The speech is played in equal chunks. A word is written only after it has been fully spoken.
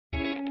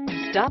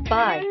Stop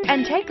by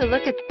and take a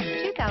look at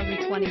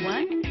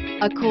 2021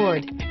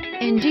 Accord.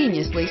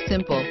 Ingeniously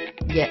simple,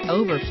 yet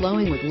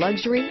overflowing with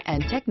luxury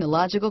and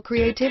technological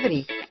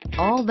creativity.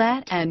 All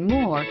that and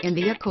more in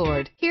the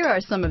Accord. Here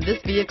are some of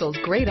this vehicle's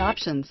great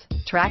options: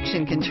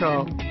 traction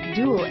control,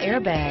 dual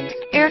airbags,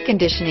 air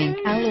conditioning,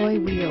 alloy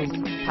wheels,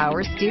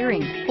 power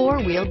steering,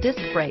 four-wheel disc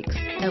brakes,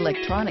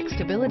 electronic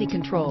stability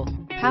control,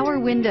 power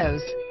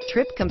windows,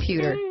 trip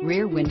computer,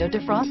 rear window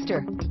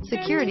defroster,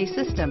 security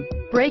system,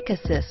 brake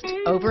assist,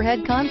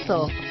 overhead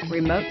console,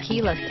 remote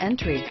keyless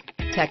entry,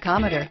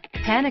 tachometer,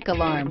 panic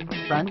alarm,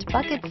 front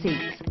bucket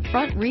seats,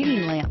 front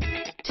reading lamps,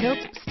 tilt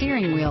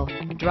steering wheel,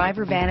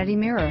 driver vanity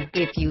mirror.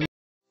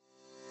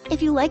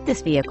 If you like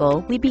this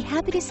vehicle, we'd be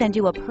happy to send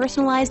you a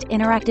personalized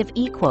interactive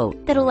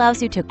e-quote that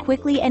allows you to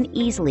quickly and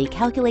easily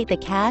calculate the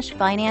cash,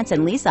 finance,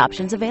 and lease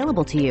options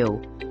available to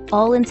you.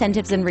 All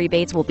incentives and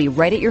rebates will be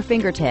right at your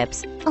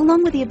fingertips,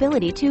 along with the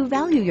ability to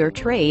value your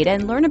trade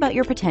and learn about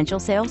your potential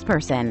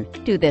salesperson.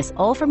 Do this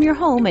all from your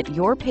home at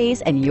your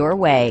pace and your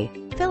way.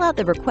 Fill out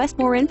the Request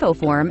More Info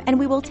form and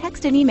we will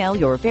text and email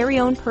your very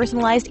own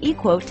personalized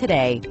e-quote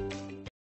today.